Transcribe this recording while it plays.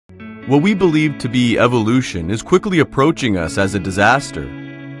What we believe to be evolution is quickly approaching us as a disaster.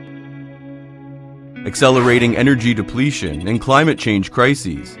 Accelerating energy depletion and climate change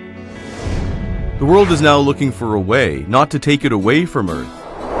crises. The world is now looking for a way not to take it away from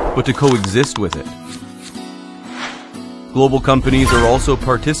Earth, but to coexist with it. Global companies are also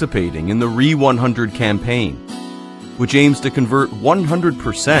participating in the RE100 campaign, which aims to convert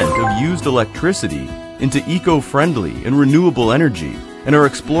 100% of used electricity into eco-friendly and renewable energy, and are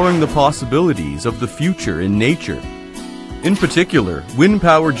exploring the possibilities of the future in nature. In particular, wind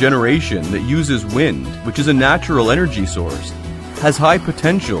power generation that uses wind, which is a natural energy source, has high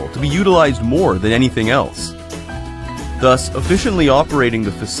potential to be utilized more than anything else. Thus, efficiently operating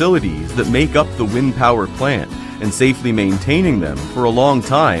the facilities that make up the wind power plant and safely maintaining them for a long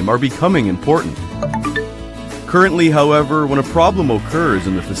time are becoming important. Currently, however, when a problem occurs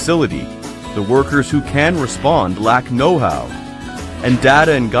in the facility, the workers who can respond lack know-how, and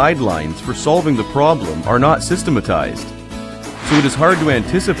data and guidelines for solving the problem are not systematized, so it is hard to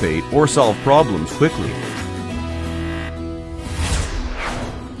anticipate or solve problems quickly.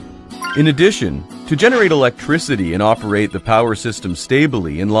 In addition, to generate electricity and operate the power system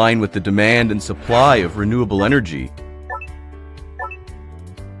stably in line with the demand and supply of renewable energy,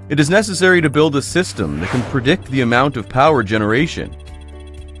 it is necessary to build a system that can predict the amount of power generation.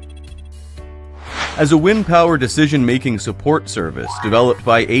 As a wind power decision-making support service developed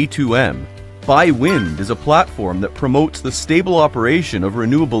by A2M, byWIND is a platform that promotes the stable operation of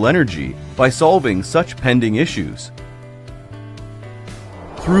renewable energy by solving such pending issues.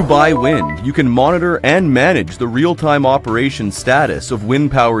 Through byWIND, you can monitor and manage the real-time operation status of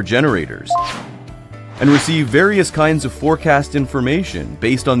wind power generators and receive various kinds of forecast information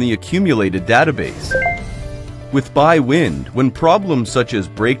based on the accumulated database. With byWIND, when problems such as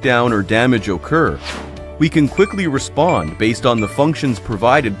breakdown or damage occur, we can quickly respond based on the functions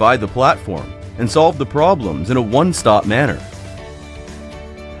provided by the platform and solve the problems in a one-stop manner.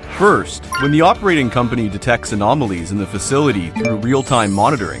 First, when the operating company detects anomalies in the facility through real-time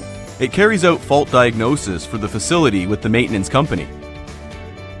monitoring, it carries out fault diagnosis for the facility with the maintenance company.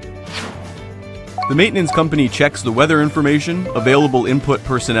 The maintenance company checks the weather information, available input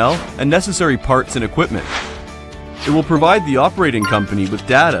personnel, and necessary parts and equipment. It will provide the operating company with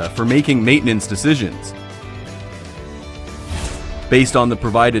data for making maintenance decisions. Based on the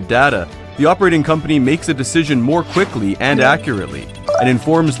provided data, the operating company makes a decision more quickly and accurately, and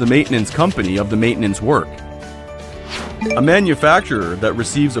informs the maintenance company of the maintenance work. A manufacturer that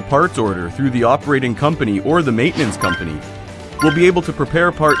receives a parts order through the operating company or the maintenance company will be able to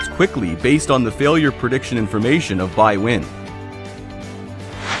prepare parts quickly based on the failure prediction information of byWIND.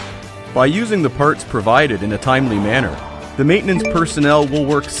 By using the parts provided in a timely manner, the maintenance personnel will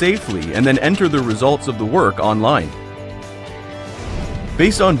work safely and then enter the results of the work online.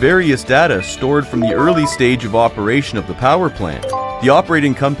 Based on various data stored from the early stage of operation of the power plant, the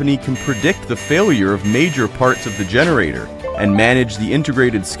operating company can predict the failure of major parts of the generator and manage the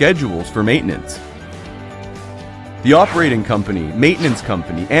integrated schedules for maintenance. The operating company, maintenance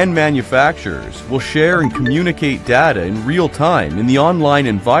company, and manufacturers will share and communicate data in real time in the online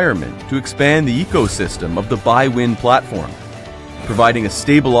environment to expand the ecosystem of the byWIND platform, providing a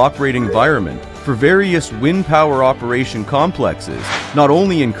stable operating environment for various wind power operation complexes, not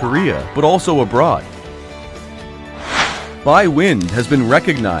only in Korea, but also abroad. byWIND has been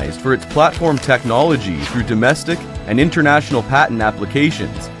recognized for its platform technology through domestic and international patent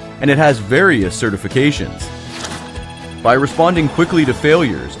applications, and it has various certifications. By responding quickly to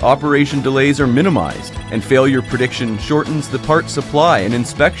failures, operation delays are minimized, and failure prediction shortens the part supply and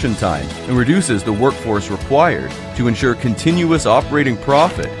inspection time and reduces the workforce required to ensure continuous operating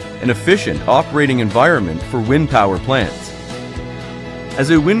profit and efficient operating environment for wind power plants. As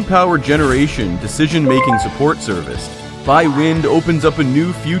a wind power generation decision-making support service, byWIND opens up a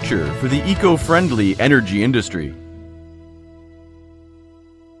new future for the eco-friendly energy industry.